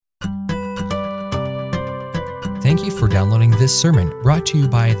Thank you for downloading this sermon brought to you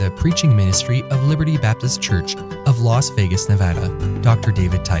by the preaching ministry of Liberty Baptist Church of Las Vegas, Nevada, Dr.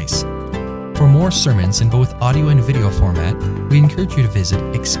 David Tice. For more sermons in both audio and video format, we encourage you to visit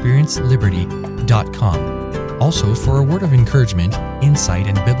experienceliberty.com. Also, for a word of encouragement, insight,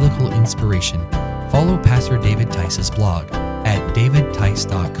 and biblical inspiration, follow Pastor David Tice's blog at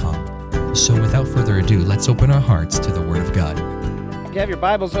davidtice.com. So without further ado, let's open our hearts to the Word of God. If you have your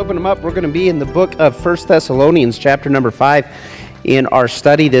Bibles, open them up. We're going to be in the book of 1 Thessalonians, chapter number 5, in our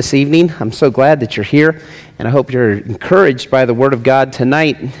study this evening. I'm so glad that you're here, and I hope you're encouraged by the Word of God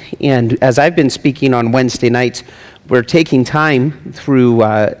tonight. And as I've been speaking on Wednesday nights, we're taking time through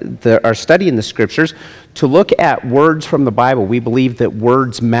our study in the Scriptures to look at words from the Bible. We believe that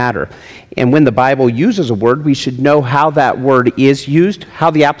words matter. And when the Bible uses a word, we should know how that word is used,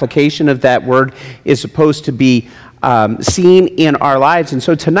 how the application of that word is supposed to be seen in our lives. And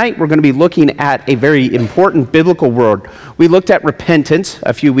so tonight we're going to be looking at a very important biblical word. We looked at repentance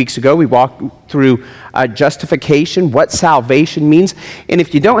a few weeks ago. We walked through justification, what salvation means. And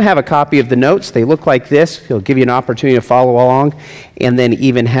if you don't have a copy of the notes, they look like this. It'll give you an opportunity to follow along, and then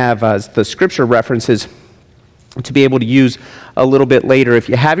even have the scripture references to be able to use a little bit later. If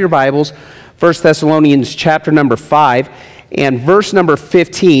you have your Bibles, 1 Thessalonians chapter number 5 and verse number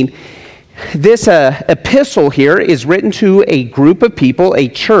 15, this epistle here is written to a group of people, a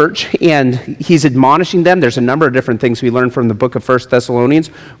church, and he's admonishing them. There's a number of different things we learn from the book of 1 Thessalonians.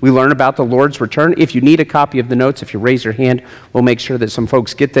 We learn about the Lord's return. If you need a copy of the notes, if you raise your hand, we'll make sure that some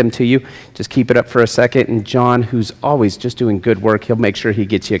folks get them to you. Just keep it up for a second, and John, who's always just doing good work, he'll make sure he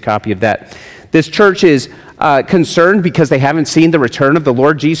gets you a copy of that. This church is concerned because they haven't seen the return of the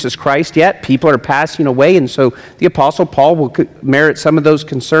Lord Jesus Christ yet. People are passing away, and so the Apostle Paul will merit some of those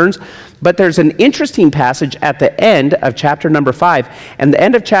concerns. But there's an interesting passage at the end of chapter number 5, and the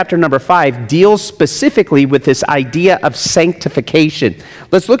end of chapter number 5 deals specifically with this idea of sanctification.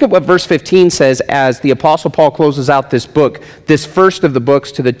 Let's look at what verse 15 says as the Apostle Paul closes out this book, this first of the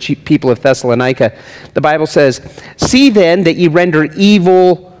books to the people of Thessalonica. The Bible says, "See then that ye render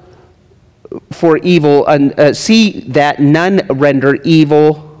evil for evil, see that none render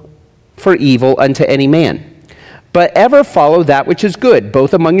evil for evil unto any man, but ever follow that which is good,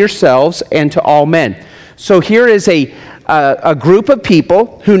 both among yourselves and to all men." So here is a group of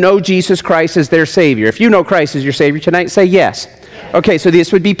people who know Jesus Christ as their Savior. If you know Christ as your Savior tonight, say yes. Okay, so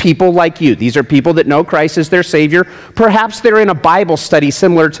this would be people like you. These are people that know Christ as their Savior. Perhaps they're in a Bible study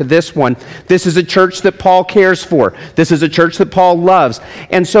similar to this one. This is a church that Paul cares for. This is a church that Paul loves.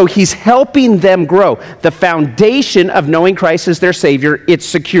 And so he's helping them grow. The foundation of knowing Christ as their Savior, it's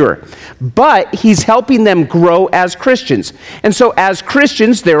secure. But he's helping them grow as Christians. And so as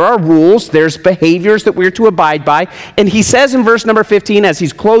Christians, there are rules, there's behaviors that we're to abide by. And he says in verse number 15, as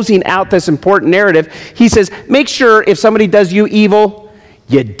he's closing out this important narrative, he says, make sure if somebody does you evil,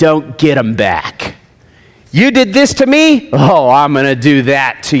 you don't get them back. You did this to me? Oh, I'm going to do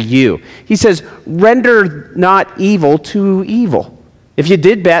that to you. He says, render not evil to evil. If you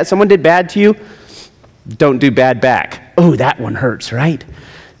did bad, someone did bad to you, don't do bad back. Oh, that one hurts, right?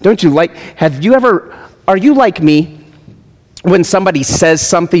 Don't you are you like me? When somebody says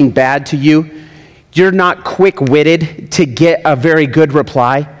something bad to you, you're not quick-witted to get a very good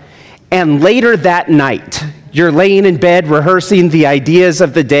reply. And later that night, you're laying in bed rehearsing the ideas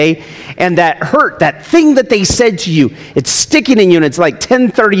of the day, and that hurt, that thing that they said to you, it's sticking in you, and it's like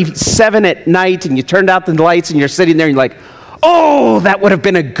 10:37 at night, and you turned out the lights, and you're sitting there, and you're like, oh, that would have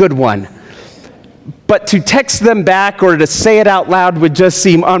been a good one. But to text them back or to say it out loud would just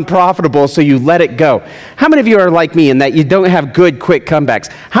seem unprofitable, so you let it go. How many of you are like me in that you don't have good, quick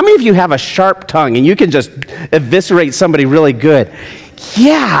comebacks? How many of you have a sharp tongue, and you can just eviscerate somebody really good?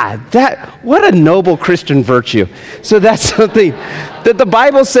 Yeah, what a noble Christian virtue. So that's something that the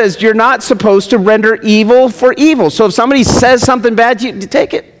Bible says you're not supposed to render evil for evil. So if somebody says something bad to you,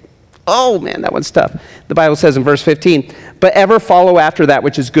 take it. Oh man, that one's tough. The Bible says in verse 15, but ever follow after that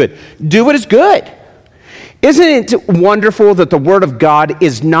which is good. Do what is good. Isn't it wonderful that the Word of God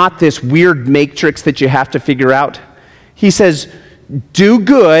is not this weird matrix that you have to figure out? He says, do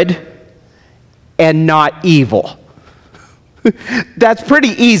good and not evil. That's pretty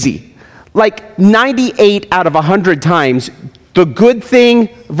easy. Like 98 out of 100 times, the good thing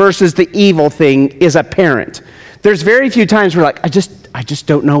versus the evil thing is apparent. There's very few times where I just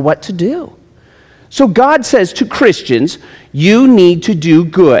don't know what to do. So God says to Christians, you need to do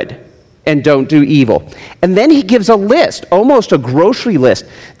good. and don't do evil. And then he gives a list, almost a grocery list.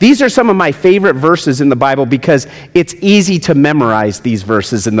 These are some of my favorite verses in the Bible because it's easy to memorize these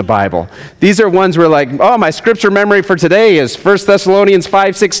verses in the Bible. These are ones where like, oh, my scripture memory for today is 1 Thessalonians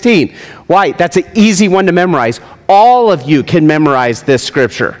 5:16. Why? That's an easy one to memorize. All of you can memorize this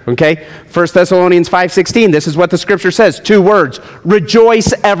scripture, okay? 1 Thessalonians 5:16, this is what the scripture says. 2 words,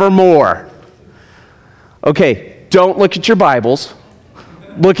 rejoice evermore. Okay, don't look at your Bibles.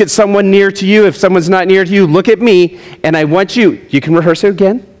 Look at someone near to you. If someone's not near to you, look at me, and I want you can rehearse it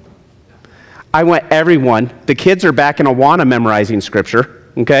again? I want everyone, the kids are back in Awana memorizing scripture,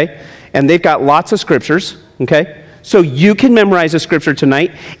 okay? And they've got lots of scriptures, okay? So you can memorize a scripture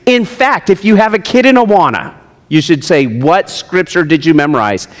tonight. In fact, if you have a kid in Awana, you should say, what scripture did you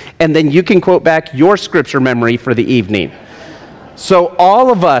memorize? And then you can quote back your scripture memory for the evening. So all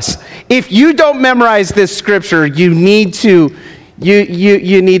of us, if you don't memorize this scripture, you need to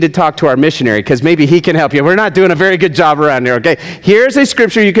talk to our missionary because maybe he can help you. We're not doing a very good job around here, okay? Here's a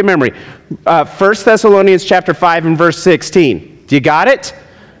scripture you can memorize. 1 Thessalonians chapter 5 and verse 16. Do you got it?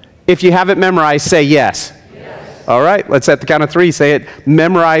 If you have it memorized, say yes. Yes. All right, let's at the count of 3 say it.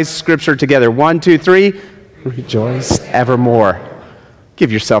 Memorize scripture together. 1, 2, 3. Rejoice evermore.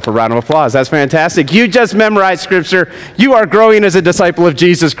 Give yourself a round of applause. That's fantastic. You just memorized scripture. You are growing as a disciple of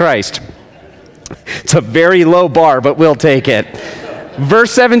Jesus Christ. It's a very low bar, but we'll take it.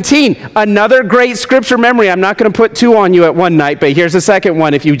 Verse 17, another great scripture memory. I'm not going to put 2 on you at one night, but here's a second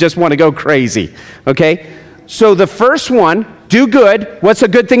one if you just want to go crazy. Okay? So the first one, do good. What's a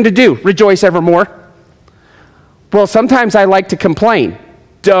good thing to do? Rejoice evermore. Well, sometimes I like to complain.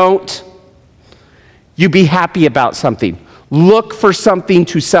 Don't. You be happy about something. Look for something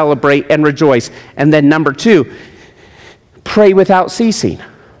to celebrate and rejoice. And then number 2, pray without ceasing.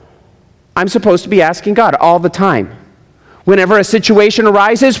 I'm supposed to be asking God all the time. Whenever a situation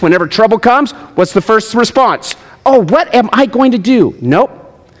arises, whenever trouble comes, what's the first response? Oh, what am I going to do? Nope.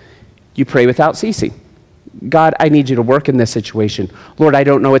 You pray without ceasing. God, I need you to work in this situation. Lord, I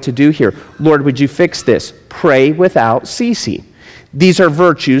don't know what to do here. Lord, would you fix this? Pray without ceasing. These are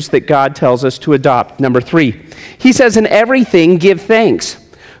virtues that God tells us to adopt. Number 3, he says, in everything give thanks.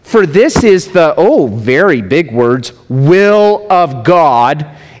 For this is the, very big words, will of God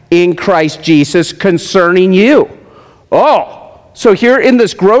in Christ Jesus concerning you. So here in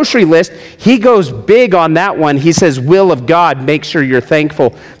this grocery list, he goes big on that one. He says, will of God, make sure you're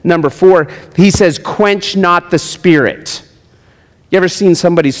thankful. Number 4, he says, quench not the spirit. You ever seen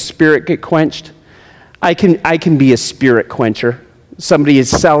somebody's spirit get quenched? I can be a spirit quencher. Somebody is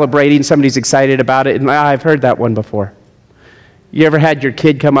celebrating, somebody's excited about it, and I've heard that one before. You ever had your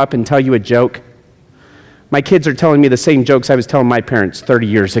kid come up and tell you a joke? My kids are telling me the same jokes I was telling my parents 30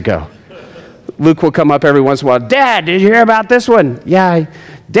 years ago. Luke will come up every once in a while. Dad, did you hear about this one? Yeah.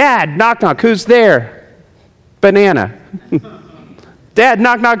 Dad, knock, knock, who's there? Banana. Dad,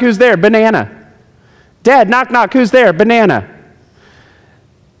 knock, knock, who's there? Banana. Dad, knock, knock, who's there? Banana.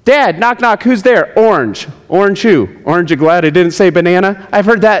 Dad, knock, knock, who's there? Orange. Orange who? Orange, you glad I didn't say banana? I've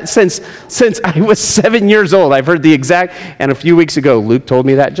heard that since I was 7 years old. I've heard the exact, and a few weeks ago, Luke told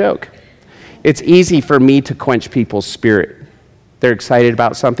me that joke. It's easy for me to quench people's spirit. They're excited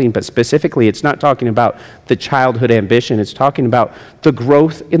about something, but specifically, it's not talking about the childhood ambition. It's talking about the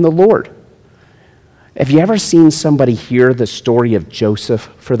growth in the Lord. Have you ever seen somebody hear the story of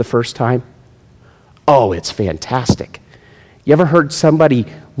Joseph for the first time? Oh, it's fantastic. You ever heard somebody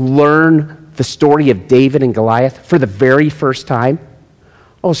learn the story of David and Goliath for the very first time?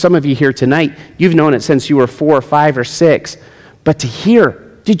 Oh, some of you here tonight, you've known it since you were 4 or 5 or 6. But to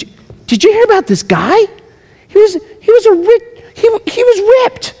hear, did you hear about this guy? He was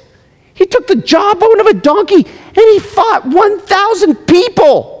ripped. He took the jawbone of a donkey and he fought 1,000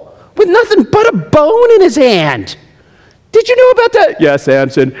 people with nothing but a bone in his hand. Did you know about that? Yeah,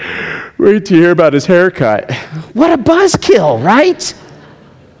 Samson. Wait till you hear about his haircut. What a buzzkill, right?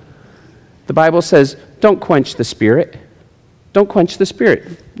 The Bible says, don't quench the spirit. Don't quench the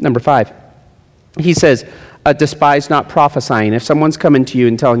spirit. Number 5. He says, despise not prophesying. If someone's coming to you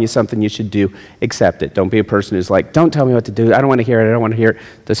and telling you something you should do, accept it. Don't be a person who's like, don't tell me what to do. I don't want to hear it. I don't want to hear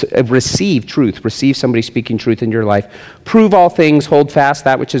it. Receive truth. Receive somebody speaking truth in your life. Prove all things. Hold fast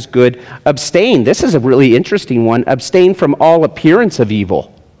that which is good. Abstain. This is a really interesting one. Abstain from all appearance of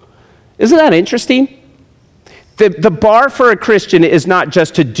evil. Isn't that interesting? The bar for a Christian is not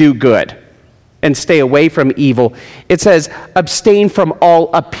just to do good and stay away from evil. It says, abstain from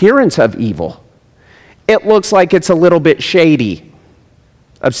all appearance of evil. It looks like it's a little bit shady.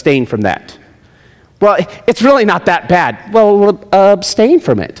 Abstain from that. Well, it's really not that bad. Well, abstain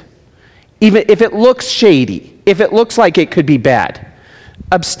from it. Even if it looks shady, if it looks like it could be bad,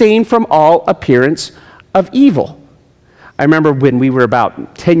 Abstain from all appearance of evil. I remember when we were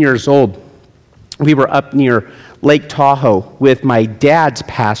about 10 years old, we were up near Lake Tahoe with my dad's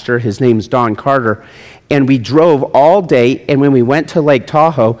pastor. His name's Don Carter. And we drove all day, and when we went to Lake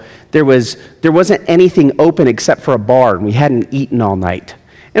Tahoe, there wasn't anything open except for a bar, and we hadn't eaten all night.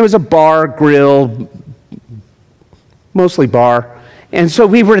 And it was a bar, grill, mostly bar. And so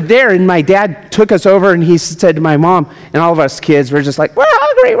we were there, and my dad took us over, and he said to my mom, and all of us kids were just like, we're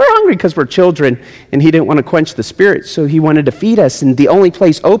hungry, because we're children, and he didn't want to quench the spirit, so he wanted to feed us, and the only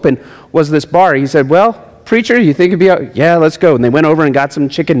place open was this bar. He said, well, preacher, you think it'd be out? Yeah, let's go. And they went over and got some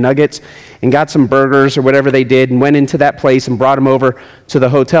chicken nuggets and got some burgers or whatever they did and went into that place and brought them over to the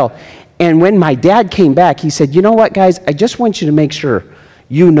hotel. And when my dad came back, he said, you know what, guys? I just want you to make sure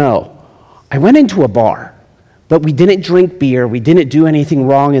you know. I went into a bar, but we didn't drink beer. We didn't do anything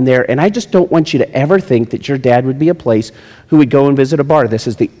wrong in there. And I just don't want you to ever think that your dad would be a place who would go and visit a bar. This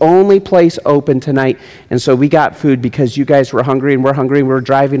is the only place open tonight. And so we got food because you guys were hungry and we're hungry and we're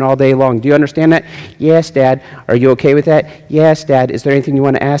driving all day long. Do you understand that? Yes, Dad. Are you okay with that? Yes, Dad. Is there anything you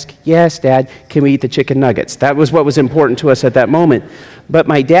want to ask? Yes, Dad. Can we eat the chicken nuggets? That was what was important to us at that moment. But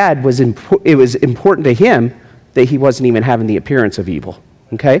my dad, it was important to him that he wasn't even having the appearance of evil.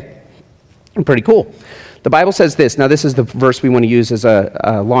 Okay? Pretty cool. The Bible says this. Now, this is the verse we want to use as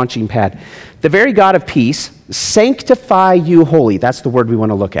a launching pad. The very God of peace sanctify you wholly. That's the word we want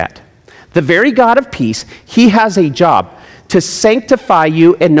to look at. The very God of peace, he has a job to sanctify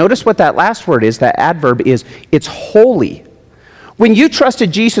you. And notice what that last word is, that adverb is, it's holy. When you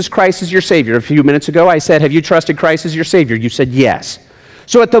trusted Jesus Christ as your Savior, a few minutes ago I said, have you trusted Christ as your Savior? You said yes.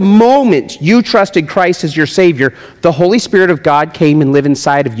 So at the moment you trusted Christ as your Savior, the Holy Spirit of God came and lived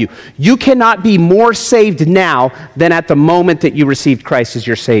inside of you. You cannot be more saved now than at the moment that you received Christ as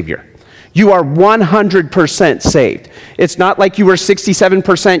your Savior. You are 100% saved. It's not like you were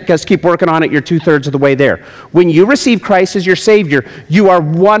 67%, just keep working on it, you're 2/3 of the way there. When you receive Christ as your Savior, you are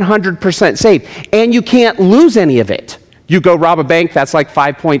 100% saved, and you can't lose any of it. You go rob a bank, that's like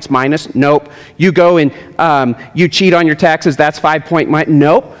 5 points minus. Nope. You go and you cheat on your taxes, that's 5 point minus.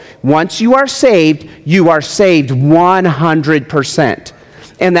 Nope. Once you are saved 100%.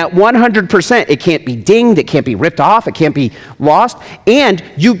 And that 100%, it can't be dinged, it can't be ripped off, it can't be lost. And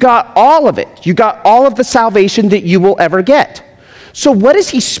you got all of it. You got all of the salvation that you will ever get. So what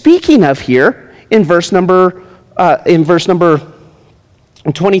is he speaking of here in verse number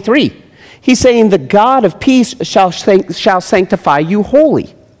 23? He's saying the God of peace shall sanctify you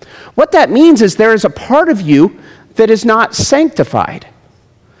wholly. What that means is there is a part of you that is not sanctified.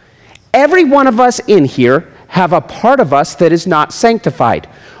 Every one of us in here have a part of us that is not sanctified.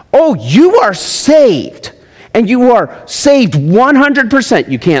 Oh, you are saved. And you are saved 100%.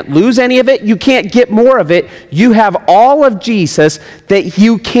 You can't lose any of it. You can't get more of it. You have all of Jesus that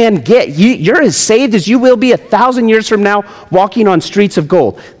you can get. You're as saved as you will be 1,000 years from now walking on streets of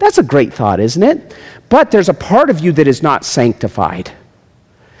gold. That's a great thought, isn't it? But there's a part of you that is not sanctified.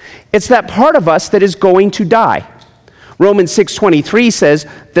 It's that part of us that is going to die. Romans 6:23 says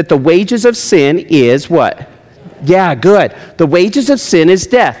that the wages of sin is what? Yeah, good. The wages of sin is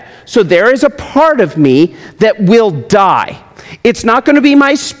death. So there is a part of me that will die. It's not going to be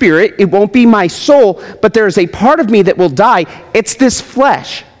my spirit. It won't be my soul. But there is a part of me that will die. It's this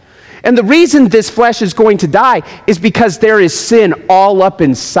flesh. And the reason this flesh is going to die is because there is sin all up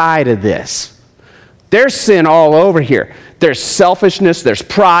inside of this. There's sin all over here. There's selfishness, there's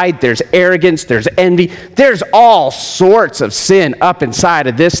pride, there's arrogance, there's envy. There's all sorts of sin up inside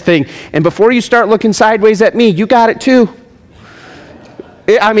of this thing. And before you start looking sideways at me, you got it too.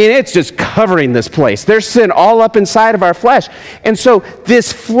 I mean, it's just covering this place. There's sin all up inside of our flesh. And so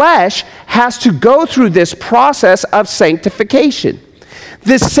this flesh has to go through this process of sanctification.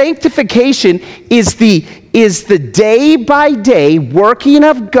 This sanctification is the day-by-day working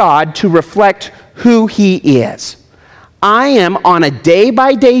of God to reflect who he is. I am on a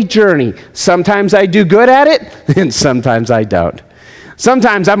day-by-day journey. Sometimes I do good at it, and sometimes I don't.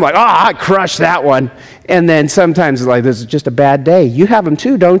 Sometimes I'm like, I crushed that one. And then sometimes it's like, this is just a bad day. You have them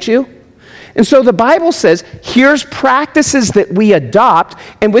too, don't you? And so the Bible says, here's practices that we adopt.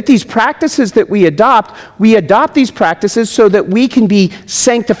 And with these practices that we adopt these practices so that we can be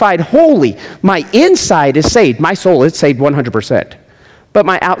sanctified wholly. My inside is saved. My soul is saved 100%. But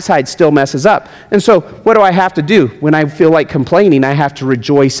my outside still messes up. And so what do I have to do? When I feel like complaining, I have to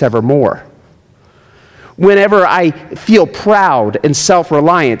rejoice evermore. Whenever I feel proud and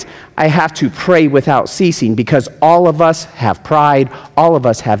self-reliant, I have to pray without ceasing, because all of us have pride, all of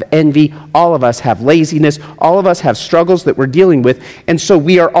us have envy, all of us have laziness, all of us have struggles that we're dealing with, and so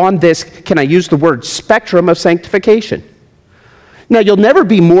we are on this, can I use the word, spectrum of sanctification. Now, you'll never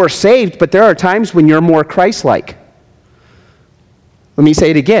be more saved, but there are times when you're more Christ-like. Let me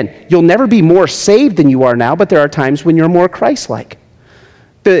say it again. You'll never be more saved than you are now, but there are times when you're more Christ-like.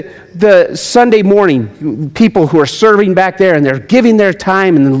 The Sunday morning people who are serving back there and they're giving their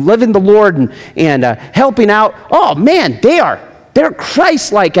time and living the Lord and helping out, oh man, they're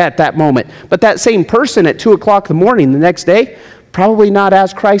Christ-like at that moment. But that same person at 2 o'clock in the morning the next day, probably not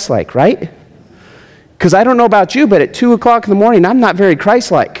as Christ-like, right? Because I don't know about you, but at 2 o'clock in the morning, I'm not very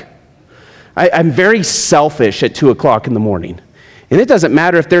Christ-like. I'm very selfish at 2 o'clock in the morning. And it doesn't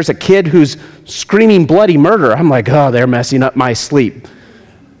matter if there's a kid who's screaming bloody murder. I'm like, oh, they're messing up my sleep.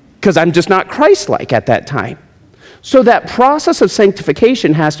 Because I'm just not Christ-like at that time. So that process of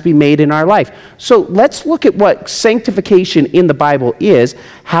sanctification has to be made in our life. So let's look at what sanctification in the Bible is,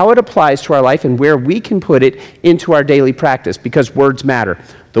 how it applies to our life, and where we can put it into our daily practice, because words matter.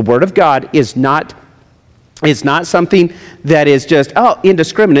 The Word of God is not something that is just,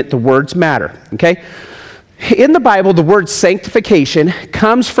 indiscriminate. The words matter, okay? In the Bible, the word sanctification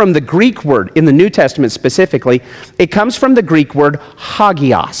comes from the Greek word, in the New Testament specifically, it comes from the Greek word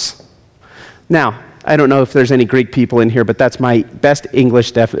hagios. Now, I don't know if there's any Greek people in here, but that's my best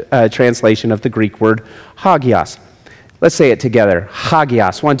English translation of the Greek word hagios. Let's say it together.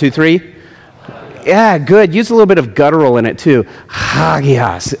 Hagios. 1, 2, 3. Yeah, good. Use a little bit of guttural in it too.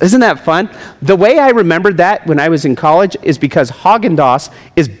 Hagios. Isn't that fun? The way I remembered that when I was in college is because Haagen-Dazs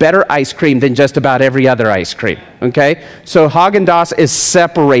is better ice cream than just about every other ice cream. Okay? So Haagen-Dazs is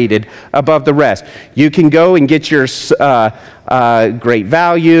separated above the rest. You can go and get your Great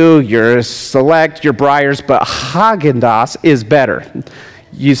Value, your Select, your Breyers, but Haagen-Dazs is better.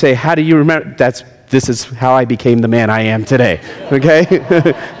 You say, how do you remember? This is how I became the man I am today, okay?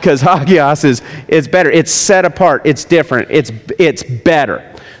 Because hagios is better. It's set apart. It's different. It's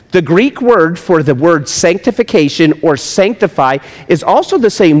better. The Greek word for the word sanctification or sanctify is also the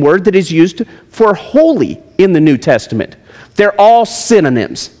same word that is used for holy in the New Testament. They're all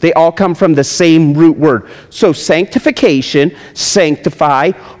synonyms. They all come from the same root word. So sanctification,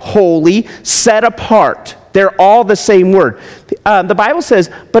 sanctify, holy, set apart. They're all the same word. The Bible says,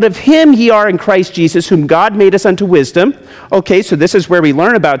 but of him ye are in Christ Jesus, whom God made us unto wisdom. Okay, so this is where we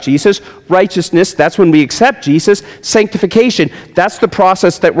learn about Jesus. Righteousness, that's when we accept Jesus. Sanctification, that's the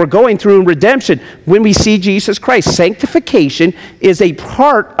process that we're going through in redemption when we see Jesus Christ. Sanctification is a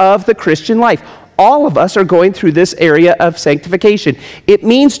part of the Christian life. All of us are going through this area of sanctification. It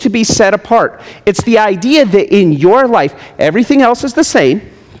means to be set apart. It's the idea that in your life, everything else is the same.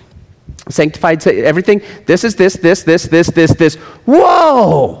 Sanctified, everything, this is this.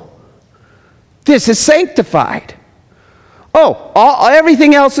 Whoa! This is sanctified.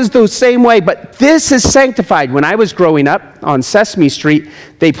 Everything else is the same way, but this is sanctified. When I was growing up on Sesame Street,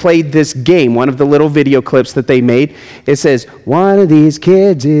 they played this game, one of the little video clips that they made. It says, one of these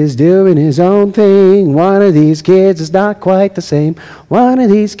kids is doing his own thing. One of these kids is not quite the same. One of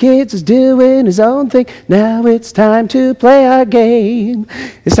these kids is doing his own thing. Now it's time to play our game.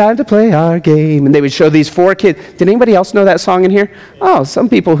 It's time to play our game. And they would show these 4 kids. Did anybody else know that song in here? Oh, some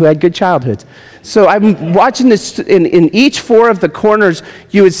people who had good childhoods. So I'm watching this, in each 4 of the corners,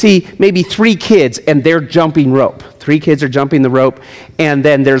 you would see maybe 3 kids, and they're jumping rope. 3 kids are jumping the rope, and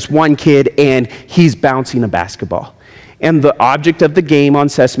then there's 1 kid, and he's bouncing a basketball. And the object of the game on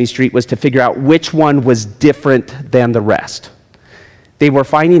Sesame Street was to figure out which one was different than the rest. They were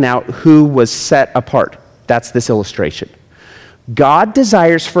finding out who was set apart. That's this illustration. God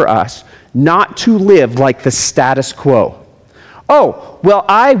desires for us not to live like the status quo. Oh, well,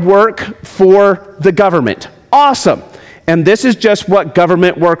 I work for the government. Awesome. And this is just what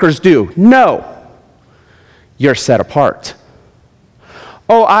government workers do. No. You're set apart.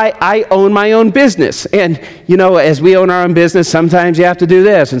 Oh, I own my own business. And, as we own our own business, sometimes you have to do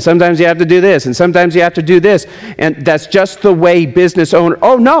this, and sometimes you have to do this, and sometimes you have to do this. And that's just the way business owner.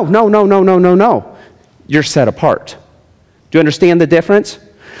 Oh, no. You're set apart. Do you understand the difference?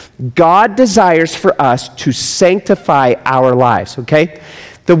 God desires for us to sanctify our lives, okay?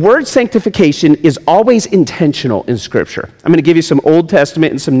 The word sanctification is always intentional in Scripture. I'm going to give you some Old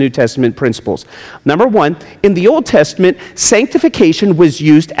Testament and some New Testament principles. Number 1, in the Old Testament, sanctification was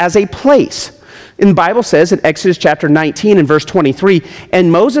used as a place. And the Bible says in Exodus chapter 19 and verse 23,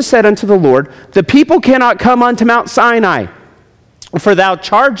 and Moses said unto the Lord, the people cannot come unto Mount Sinai, for thou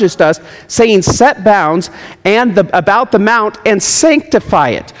chargest us, saying, set bounds about the mount and sanctify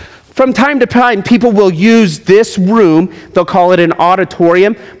it. From time to time, people will use this room, they'll call it an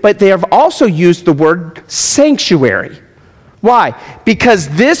auditorium, but they have also used the word sanctuary. Why? Because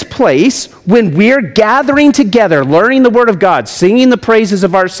this place, when we're gathering together, learning the Word of God, singing the praises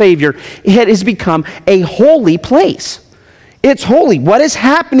of our Savior, it has become a holy place. It's holy. What is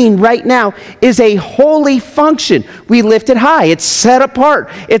happening right now is a holy function. We lift it high. It's set apart.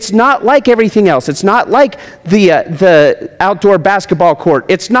 It's not like everything else. It's not like the outdoor basketball court.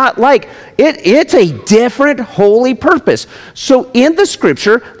 It's not like it's a different holy purpose. So in the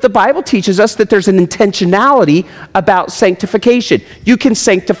scripture, the Bible teaches us that there's an intentionality about sanctification. You can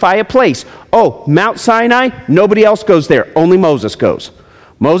sanctify a place. Oh, Mount Sinai, nobody else goes there. Only Moses goes.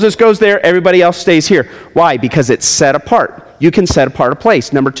 Moses goes there, everybody else stays here. Why? Because it's set apart. You can set apart a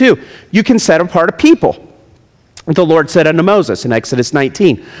place. Number two, you can set apart a people. The Lord said unto Moses in Exodus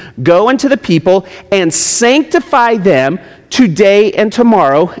 19, go unto the people and sanctify them today and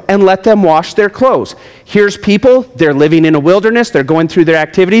tomorrow and let them wash their clothes. Here's people, they're living in a wilderness, they're going through their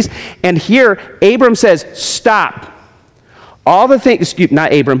activities, and here Abram says, stop. All the things,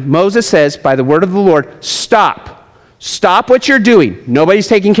 not Abram, Moses says by the word of the Lord, stop. Stop what you're doing. Nobody's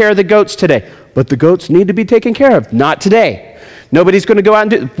taking care of the goats today. But the goats need to be taken care of. Not today. Nobody's going to go out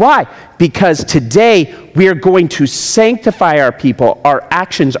and do it. Why? Because today we are going to sanctify our people, our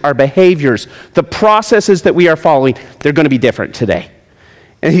actions, our behaviors, the processes that we are following. They're going to be different today.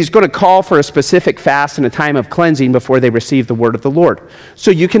 And he's going to call for a specific fast and a time of cleansing before they receive the word of the Lord. So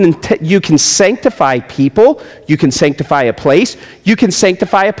you can sanctify people. You can sanctify a place. You can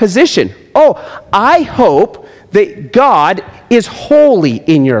sanctify a position. Oh, I hope that God is holy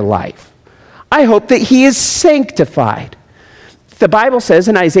in your life. I hope that he is sanctified. The Bible says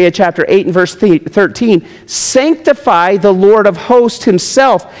in Isaiah chapter 8 and verse 13, sanctify the Lord of hosts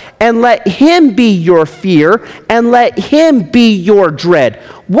himself, and let him be your fear, and let him be your dread.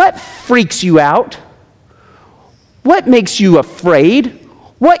 What freaks you out? What makes you afraid?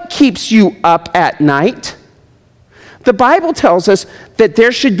 What keeps you up at night? The Bible tells us that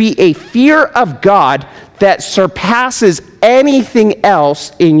there should be a fear of God that surpasses anything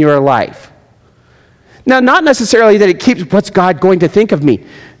else in your life. Now, not necessarily that it keeps, what's God going to think of me?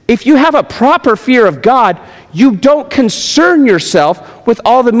 If you have a proper fear of God, you don't concern yourself with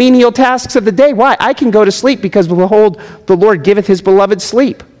all the menial tasks of the day. Why? I can go to sleep because, behold, the Lord giveth his beloved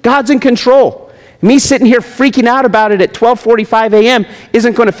sleep. God's in control. Me sitting here freaking out about it at 12:45 a.m.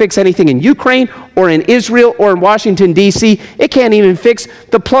 isn't going to fix anything in Ukraine or in Israel or in Washington, D.C. It can't even fix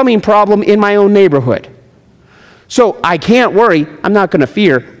the plumbing problem in my own neighborhood. So I can't worry. I'm not going to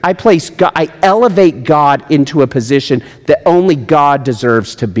fear. I elevate God into a position that only God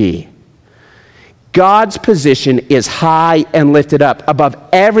deserves to be. God's position is high and lifted up above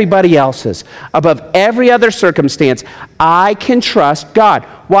everybody else's, above every other circumstance. I can trust God.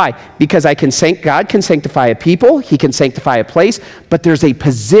 Why? Because God can sanctify a people, he can sanctify a place, but there's a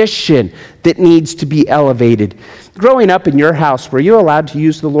position that needs to be elevated. Growing up in your house, were you allowed to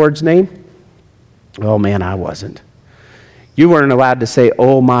use the Lord's name? Oh man, I wasn't. You weren't allowed to say,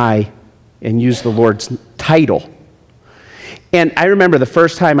 oh my, and use the Lord's title. And I remember the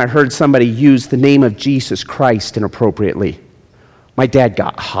first time I heard somebody use the name of Jesus Christ inappropriately. My dad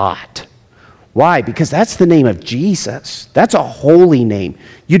got hot. Why? Because that's the name of Jesus. That's a holy name.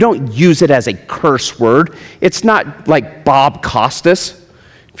 You don't use it as a curse word. It's not like Bob Costas.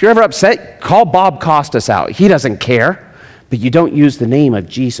 If you're ever upset, call Bob Costas out. He doesn't care. But you don't use the name of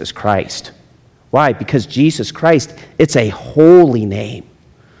Jesus Christ. Why? Because Jesus Christ, it's a holy name.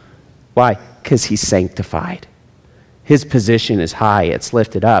 Why? Because he's sanctified. His position is high, it's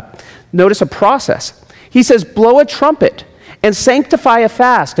lifted up. Notice a process. He says, blow a trumpet and sanctify a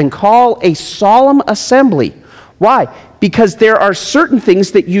fast and call a solemn assembly. Why? Because there are certain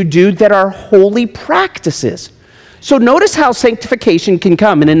things that you do that are holy practices. So notice how sanctification can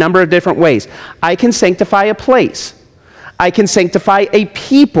come in a number of different ways. I can sanctify a place. I can sanctify a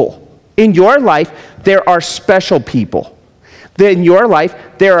people. In your life, there are special people. In your life,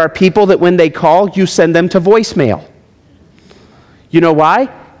 there are people that when they call, you send them to voicemail. You know why?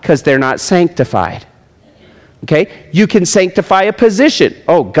 Because they're not sanctified. Okay? You can sanctify a position.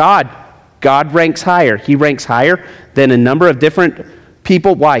 Oh, God ranks higher. He ranks higher than a number of different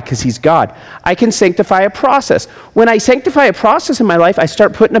people. Why? Because he's God. I can sanctify a process. When I sanctify a process in my life, I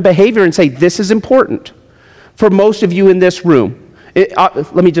start putting a behavior and say, this is important. For most of you in this room,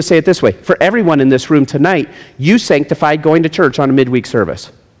 let me just say it this way. For everyone in this room tonight, you sanctified going to church on a midweek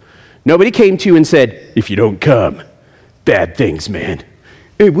service. Nobody came to you and said, if you don't come, bad things, man.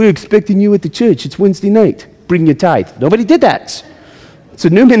 Hey, we're expecting you at the church. It's Wednesday night. Bring your tithe. Nobody did that. It's a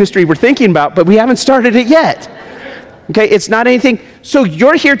new ministry we're thinking about, but we haven't started it yet. Okay, it's not anything. So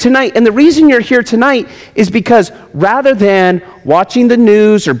you're here tonight, and the reason you're here tonight is because rather than watching the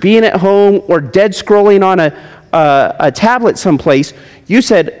news or being at home or dead scrolling on a tablet someplace, you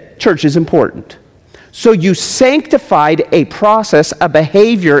said church is important. So you sanctified a process, a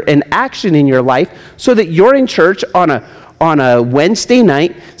behavior, an action in your life so that you're in church on on a Wednesday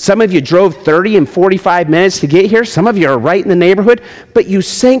night. Some of you drove 30 and 45 minutes to get here. Some of you are right in the neighborhood, but you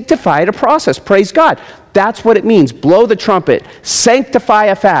sanctified a process. Praise God. That's what it means. Blow the trumpet. Sanctify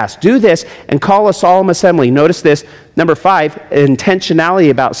a fast. Do this and call a solemn assembly. Notice this. Number 5,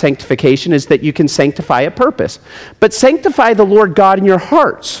 intentionality about sanctification is that you can sanctify a purpose. But sanctify the Lord God in your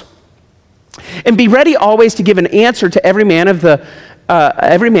hearts. And be ready always to give an answer to every man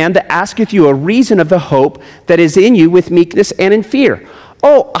that asketh you a reason of the hope that is in you with meekness and in fear.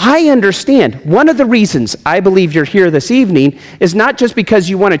 Oh, I understand. One of the reasons I believe you're here this evening is not just because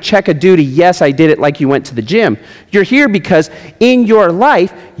you want to check a duty, yes, I did it like you went to the gym. You're here because in your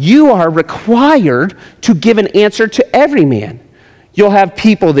life, you are required to give an answer to every man. You'll have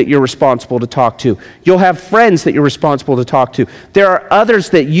people that you're responsible to talk to. You'll have friends that you're responsible to talk to. There are others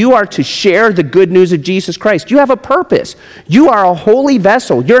that you are to share the good news of Jesus Christ. You have a purpose. You are a holy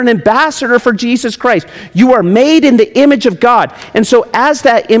vessel. You're an ambassador for Jesus Christ. You are made in the image of God. And so as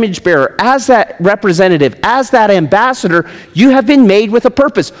that image bearer, as that representative, as that ambassador, you have been made with a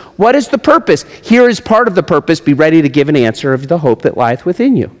purpose. What is the purpose? Here is part of the purpose. Be ready to give an answer of the hope that lieth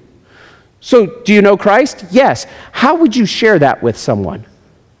within you. So, do you know Christ? Yes. How would you share that with someone?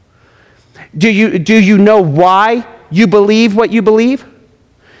 Do you know why you believe what you believe?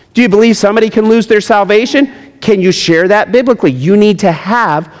 Do you believe somebody can lose their salvation? Can you share that biblically? You need to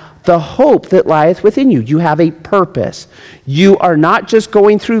have the hope that lieth within you. You have a purpose. You are not just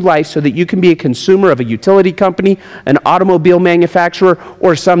going through life so that you can be a consumer of a utility company, an automobile manufacturer,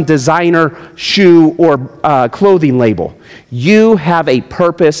 or some designer shoe or clothing label. You have a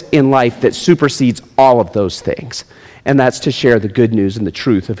purpose in life that supersedes all of those things, and that's to share the good news and the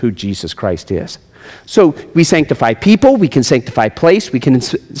truth of who Jesus Christ is. So we sanctify people, we can sanctify place, we can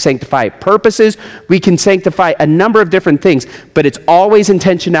sanctify purposes, we can sanctify a number of different things, but it's always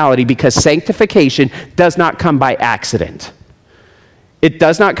intentionality because sanctification does not come by accident. It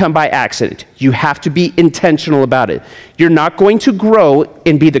does not come by accident. You have to be intentional about it. You're not going to grow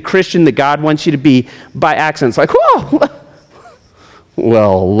and be the Christian that God wants you to be by accident. It's like, whoa,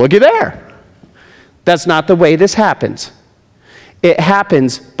 well, looky there. That's not the way this happens. It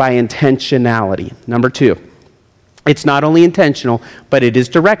happens by intentionality. Number 2, it's not only intentional, but it is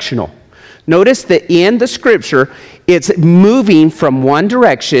directional. Notice that in the scripture, it's moving from one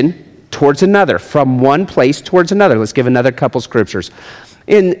direction towards another, from one place towards another. Let's give another couple scriptures.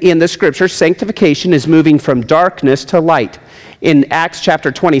 In the scripture, sanctification is moving from darkness to light. In Acts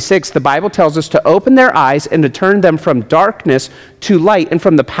chapter 26, the Bible tells us to open their eyes and to turn them from darkness to light and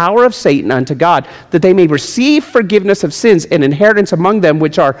from the power of Satan unto God, that they may receive forgiveness of sins and inheritance among them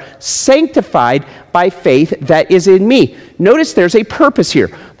which are sanctified by faith that is in me. Notice there's a purpose here.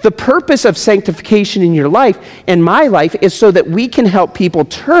 The purpose of sanctification in your life and my life is so that we can help people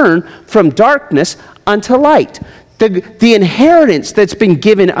turn from darkness unto light. The inheritance that's been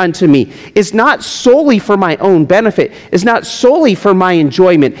given unto me is not solely for my own benefit, is not solely for my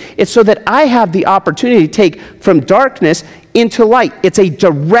enjoyment. It's so that I have the opportunity to take from darkness into light. It's a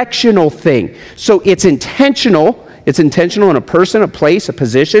directional thing. So it's intentional. It's intentional in a person, a place, a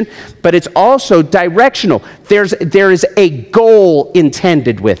position, but it's also directional. There is a goal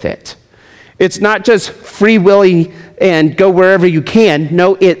intended with it. It's not just free willing and go wherever you can.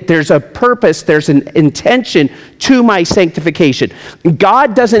 No, there's a purpose, there's an intention to my sanctification.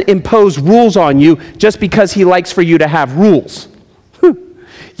 God doesn't impose rules on you just because he likes for you to have rules.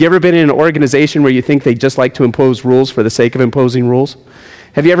 You ever been in an organization where you think they just like to impose rules for the sake of imposing rules?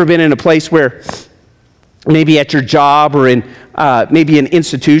 Have you ever been in a place where maybe at your job or in maybe an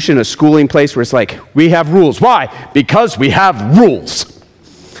institution, a schooling place where it's like, we have rules. Why? Because we have rules.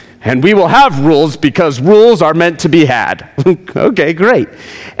 And we will have rules because rules are meant to be had. Okay, great.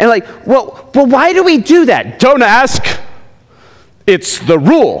 And like, well, why do we do that? Don't ask. It's the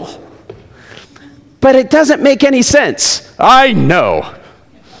rule. But it doesn't make any sense. I know.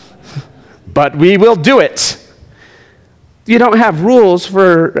 But we will do it. You don't have rules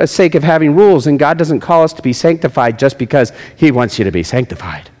for the sake of having rules, and God doesn't call us to be sanctified just because he wants you to be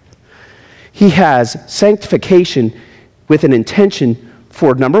sanctified. He has sanctification with an intention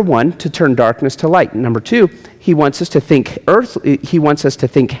for, number 1, to turn darkness to light. Number 2, he wants us to think he wants us to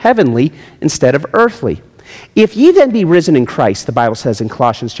think heavenly instead of earthly. If ye then be risen in Christ, the Bible says in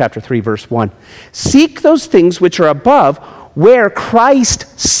Colossians chapter 3, verse 1, seek those things which are above, where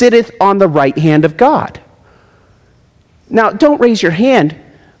Christ sitteth on the right hand of God. Now, don't raise your hand,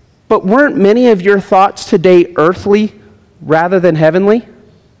 but weren't many of your thoughts today earthly rather than heavenly?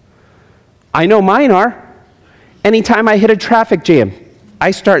 I know mine are. Anytime I hit a traffic jam,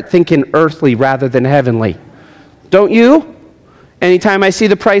 I start thinking earthly rather than heavenly. Don't you? Anytime I see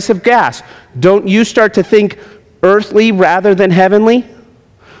the price of gas, don't you start to think earthly rather than heavenly?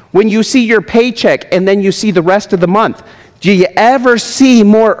 When you see your paycheck and then you see the rest of the month, do you ever see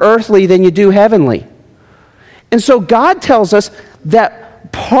more earthly than you do heavenly? And so God tells us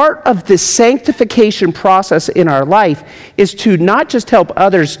that part of the sanctification process in our life is to not just help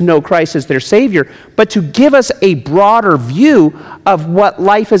others know Christ as their Savior, but to give us a broader view of what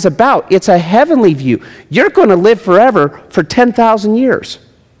life is about. It's a heavenly view. You're going to live forever for 10,000 years.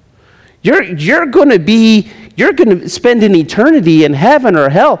 You're going to spend an eternity in heaven or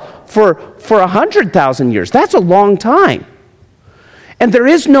hell for 100,000 years. That's a long time. And there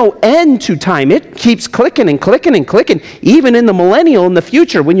is no end to time. It keeps clicking and clicking and clicking, even in the millennial in the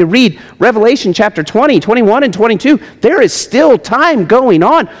future. When you read Revelation chapter 20, 21, and 22, there is still time going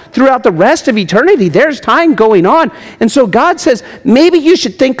on. Throughout the rest of eternity, there's time going on. And so God says, maybe you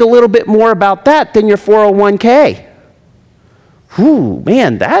should think a little bit more about that than your 401k. Whew,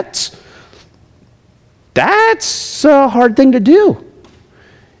 man, that's a hard thing to do.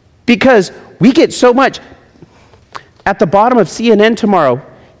 Because we get so much. At the bottom of CNN tomorrow,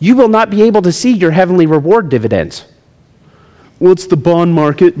 you will not be able to see your heavenly reward dividends. What's the bond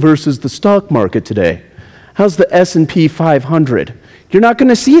market versus the stock market today? How's the S&P 500? You're not going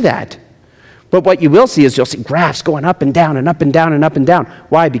to see that. But what you will see is you'll see graphs going up and down and up and down and up and down.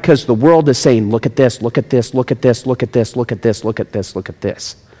 Why? Because the world is saying, look at this, look at this, look at this, look at this, look at this, look at this, look at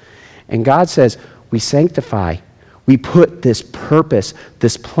this. And God says, we sanctify. We put this purpose,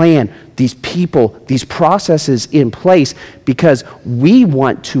 this plan, these people, these processes in place because we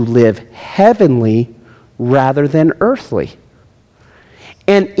want to live heavenly rather than earthly.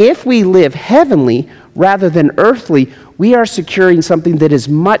 And if we live heavenly rather than earthly, we are securing something that is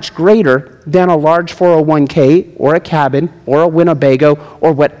much greater than a large 401k or a cabin or a Winnebago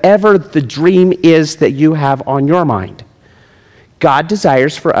or whatever the dream is that you have on your mind. God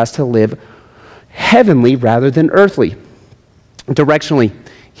desires for us to live heavenly rather than earthly. Directionally,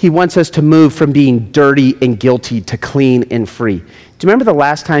 he wants us to move from being dirty and guilty to clean and free. Do you remember the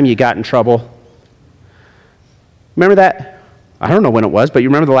last time you got in trouble? Remember that? I don't know when it was, but you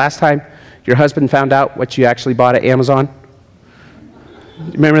remember the last time your husband found out what you actually bought at Amazon?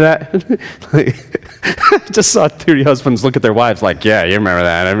 You remember that? I just saw three husbands look at their wives like, yeah, you remember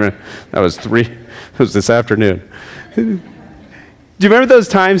that. That was this afternoon. Do you remember those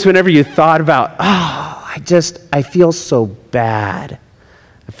times whenever you thought about, I feel so bad.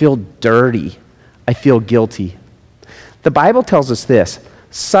 I feel dirty. I feel guilty. The Bible tells us this,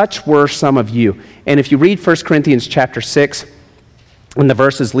 such were some of you. And if you read 1 Corinthians chapter 6, in the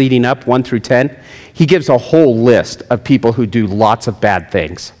verses leading up, 1 through 10, he gives a whole list of people who do lots of bad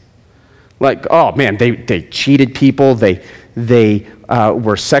things. Like, oh man, they cheated people, they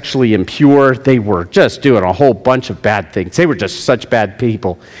were sexually impure, they were just doing a whole bunch of bad things. They were just such bad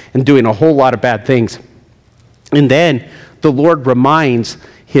people and doing a whole lot of bad things. And then the Lord reminds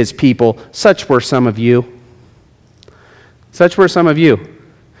his people, such were some of you. Such were some of you.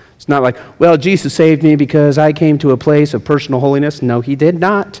 It's not like, well, Jesus saved me because I came to a place of personal holiness. No, he did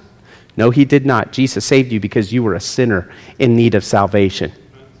not. No, he did not. Jesus saved you because you were a sinner in need of salvation.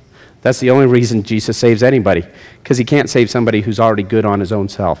 That's the only reason Jesus saves anybody, because he can't save somebody who's already good on his own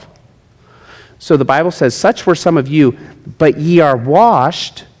self. So the Bible says, such were some of you, but ye are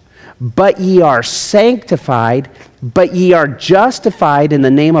washed, but ye are sanctified, but ye are justified in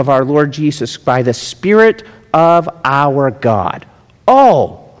the name of our Lord Jesus by the Spirit of our God.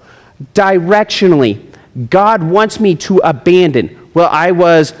 Oh, directionally, God wants me to abandon. Well, I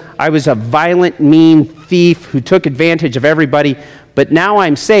was a violent, mean thief who took advantage of everybody, but now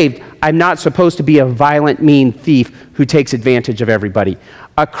I'm saved. I'm not supposed to be a violent, mean thief who takes advantage of everybody.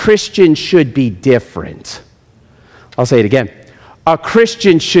 A Christian should be different. I'll say it again. A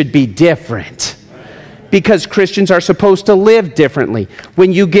Christian should be different. Because Christians are supposed to live differently.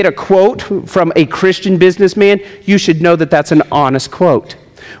 When you get a quote from a Christian businessman, you should know that that's an honest quote.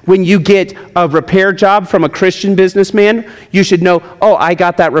 When you get a repair job from a Christian businessman, you should know, oh, I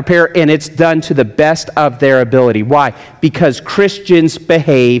got that repair and it's done to the best of their ability. Why? Because Christians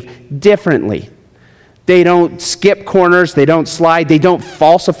behave differently. They don't skip corners, they don't slide, they don't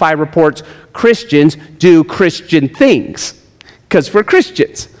falsify reports. Christians do Christian things because we're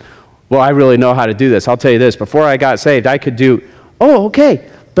Christians. Well, I really know how to do this. I'll tell you this, before I got saved, I could do, oh, okay,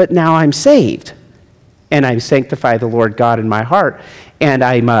 but now I'm saved. And I sanctify the Lord God in my heart, and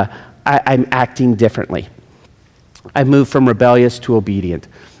I'm acting differently. I move from rebellious to obedient.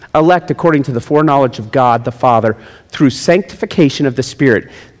 Elect according to the foreknowledge of God the Father through sanctification of the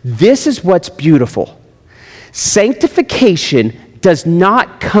Spirit. This is what's beautiful. Sanctification does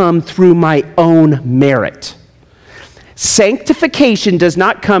not come through my own merit. Sanctification does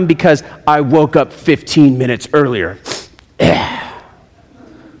not come because I woke up 15 minutes earlier.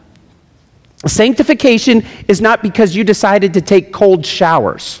 Sanctification is not because you decided to take cold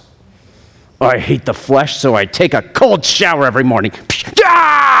showers. Oh, I hate the flesh, so I take a cold shower every morning. Take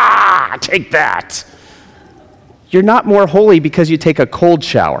that. You're not more holy because you take a cold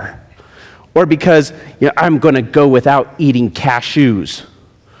shower, or because I'm going to go without eating cashews.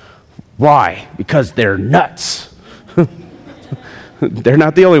 Why? Because they're nuts. They're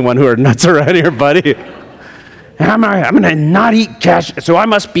not the only one who are nuts around here, buddy. I'm going to not eat cashews, so I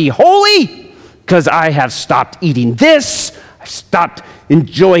must be holy because I have stopped eating this. I've stopped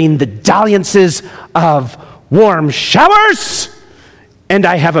enjoying the dalliances of warm showers, and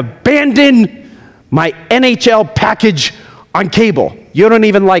I have abandoned my NHL package on cable. You don't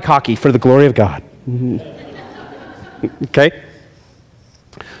even like hockey, for the glory of God. Okay?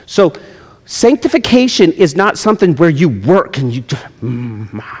 So, sanctification is not something where you work and you,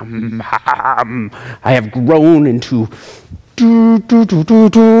 I have grown into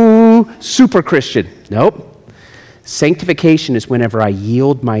super Christian. Nope. Sanctification is whenever I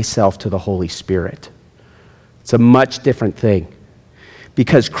yield myself to the Holy Spirit. It's a much different thing.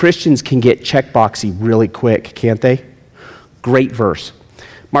 Because Christians can get checkboxy really quick, can't they? Great verse.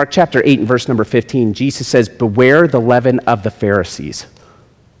 Mark chapter 8 and verse number 15, Jesus says, beware the leaven of the Pharisees.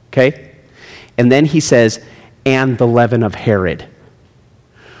 Okay? And then he says, and the leaven of Herod.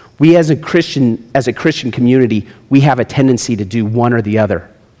 We as a Christian community, we have a tendency to do one or the other.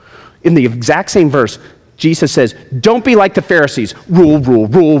 In the exact same verse, Jesus says, don't be like the Pharisees. Rule, rule,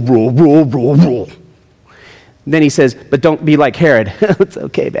 rule, rule, rule, rule, rule. Then he says, but don't be like Herod. It's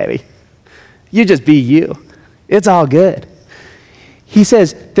okay, baby. You just be you. It's all good. He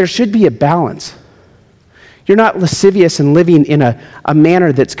says there should be a balance. You're not lascivious and living in a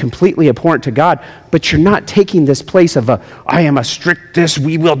manner that's completely abhorrent to God, but you're not taking this place of I am a strict this,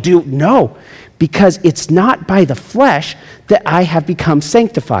 we will do. No, because it's not by the flesh that I have become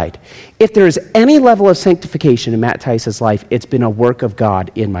sanctified. If there is any level of sanctification in Matt Tice's life, it's been a work of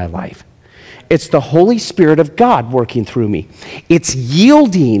God in my life. It's the Holy Spirit of God working through me. It's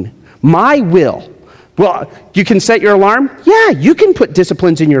yielding my will. Well, you can set your alarm. Yeah, you can put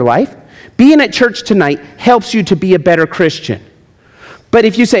disciplines in your life. Being at church tonight helps you to be a better Christian. But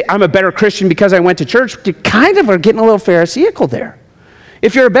if you say, I'm a better Christian because I went to church, you kind of are getting a little pharisaical there.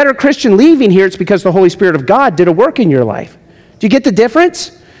 If you're a better Christian leaving here, it's because the Holy Spirit of God did a work in your life. Do you get the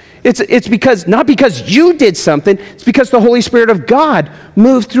difference? It's because, not because you did something, it's because the Holy Spirit of God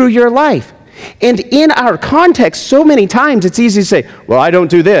moved through your life. And in our context, so many times it's easy to say, well, I don't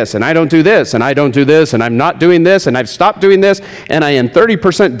do this, and I don't do this, and I don't do this, and I'm not doing this, and I've stopped doing this, and I am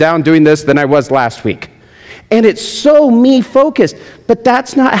 30% down doing this than I was last week. And it's so me-focused, but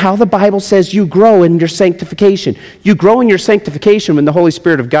that's not how the Bible says you grow in your sanctification. You grow in your sanctification when the Holy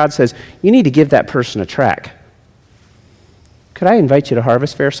Spirit of God says, you need to give that person a track. Could I invite you to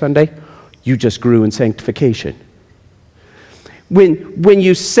Harvest Fair Sunday? You just grew in sanctification. When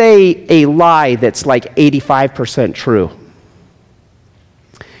you say a lie that's like 85% true,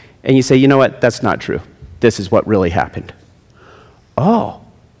 and you say, you know what, that's not true. This is what really happened. Oh.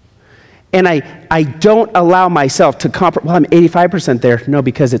 And I don't allow myself to compromise. Well, I'm 85% there. No,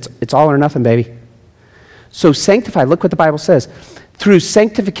 because it's all or nothing, baby. So sanctify, look what the Bible says. Through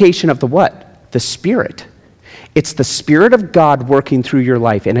sanctification of the what? The Spirit. It's the Spirit of God working through your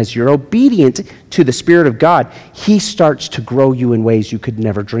life. And as you're obedient to the Spirit of God, He starts to grow you in ways you could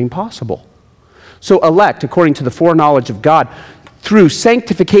never dream possible. So elect, according to the foreknowledge of God, through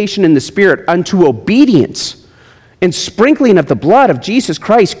sanctification in the Spirit unto obedience and sprinkling of the blood of Jesus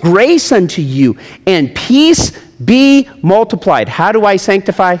Christ, grace unto you and peace be multiplied. How do I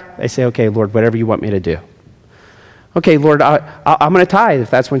sanctify? I say, okay, Lord, whatever you want me to do. Okay, Lord, I'm going to tithe if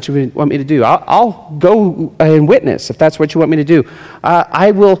that's what you want me to do. I'll go and witness if that's what you want me to do.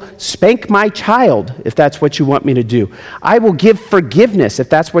 I will spank my child if that's what you want me to do. I will give forgiveness if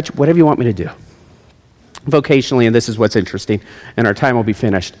that's whatever you want me to do. Vocationally, and this is what's interesting, and our time will be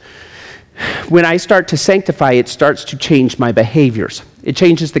finished. When I start to sanctify, it starts to change my behaviors. It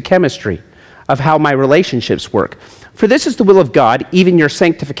changes the chemistry of how my relationships work. For this is the will of God, even your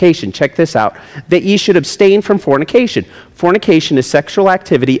sanctification. Check this out. That ye should abstain from fornication. Fornication is sexual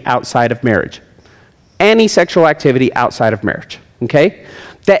activity outside of marriage. Any sexual activity outside of marriage. Okay?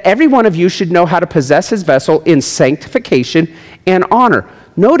 That every one of you should know how to possess his vessel in sanctification and honor.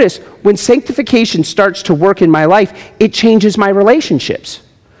 Notice, when sanctification starts to work in my life, it changes my relationships.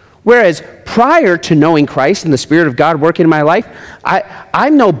 Whereas prior to knowing Christ and the Spirit of God working in my life,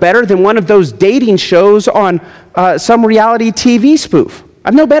 I'm no better than one of those dating shows on some reality TV spoof.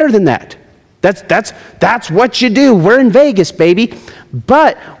 I'm no better than that. That's what you do. We're in Vegas, baby.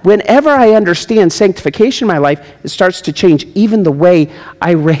 But whenever I understand sanctification in my life, it starts to change even the way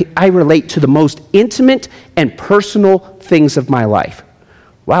I relate to the most intimate and personal things of my life.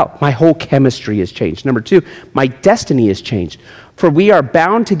 Wow, my whole chemistry has changed. Number 2, my destiny has changed. For we are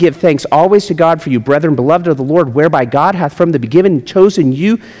bound to give thanks always to God for you, brethren, beloved of the Lord, whereby God hath from the beginning chosen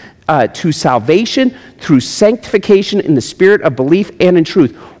you to salvation through sanctification in the spirit of belief and in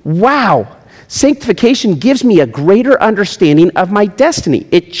truth. Wow! Sanctification gives me a greater understanding of my destiny.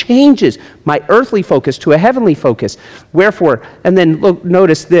 It changes my earthly focus to a heavenly focus. Wherefore, and then look,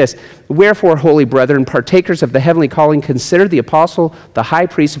 notice this, wherefore, holy brethren, partakers of the heavenly calling, consider the apostle, the high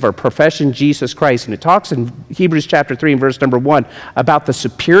priest of our profession, Jesus Christ. And it talks in Hebrews chapter 3 and verse number 1 about the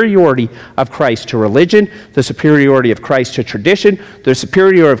superiority of Christ to religion, the superiority of Christ to tradition, the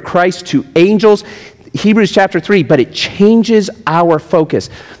superiority of Christ to angels. Hebrews chapter 3, but it changes our focus.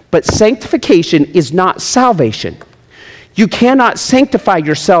 But sanctification is not salvation. You cannot sanctify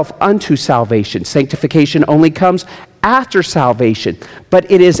yourself unto salvation. Sanctification only comes after salvation.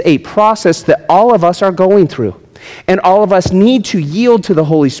 But it is a process that all of us are going through. And all of us need to yield to the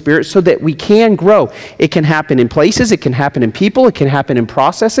Holy Spirit so that we can grow. It can happen in places, it can happen in people, it can happen in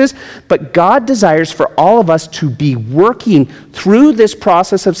processes, but God desires for all of us to be working through this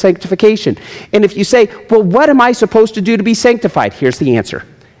process of sanctification. And if you say, well, what am I supposed to do to be sanctified? Here's the answer.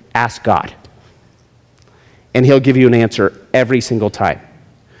 Ask God. And He'll give you an answer every single time.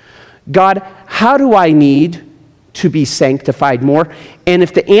 God, how do I need to be sanctified more? And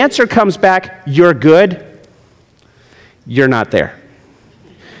if the answer comes back, you're good, you're not there.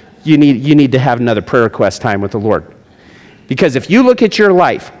 You need to have another prayer request time with the Lord. Because if you look at your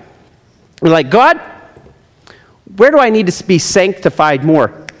life, you're like, God, where do I need to be sanctified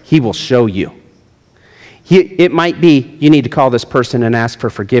more? He will show you. It might be you need to call this person and ask for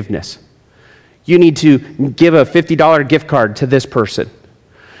forgiveness. You need to give a $50 gift card to this person.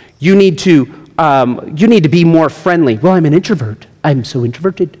 You need to be more friendly. Well, I'm an introvert. I'm so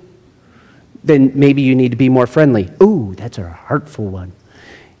introverted. Then maybe you need to be more friendly. Ooh, that's a hurtful one.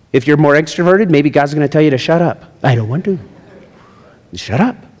 If you're more extroverted, maybe God's going to tell you to shut up. I don't want to. Shut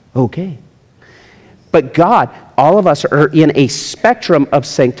up. Okay. But God, all of us are in a spectrum of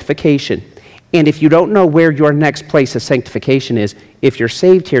sanctification. And if you don't know where your next place of sanctification is, if you're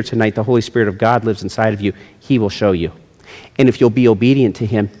saved here tonight, the Holy Spirit of God lives inside of you. He will show you. And if you'll be obedient to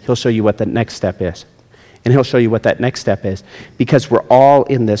Him, He'll show you what the next step is. And He'll show you what that next step is. Because we're all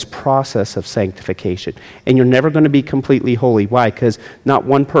in this process of sanctification. And you're never going to be completely holy. Why? Because not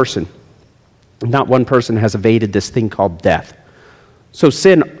one person has evaded this thing called death. So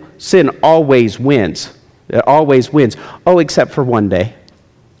sin always wins. It always wins. Oh, except for one day.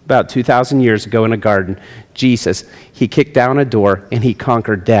 About 2,000 years ago in a garden, Jesus, He kicked down a door and He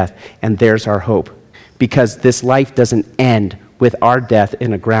conquered death. And there's our hope. Because this life doesn't end with our death in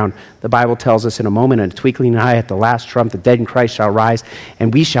the ground. The Bible tells us in a moment, in a twinkling eye, at the last trump, the dead in Christ shall rise,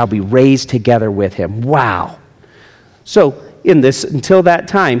 and we shall be raised together with Him. Wow. So, until that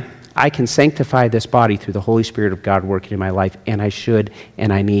time, I can sanctify this body through the Holy Spirit of God working in my life, and I should,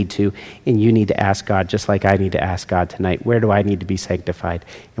 and I need to, and you need to ask God, just like I need to ask God tonight, where do I need to be sanctified?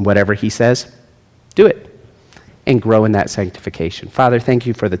 And whatever He says, do it, and grow in that sanctification. Father, thank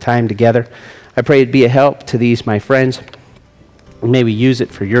You for the time together. I pray it'd be a help to these, my friends. May we use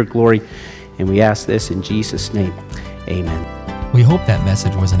it for Your glory, and we ask this in Jesus' name. Amen. We hope that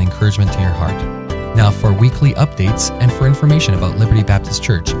message was an encouragement to your heart. Now, for weekly updates and for information about Liberty Baptist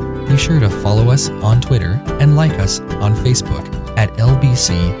Church, be sure to follow us on Twitter and like us on Facebook at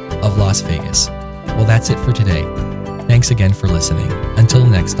LBC of Las Vegas. Well, that's it for today. Thanks again for listening. Until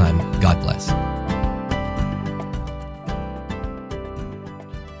next time, God bless.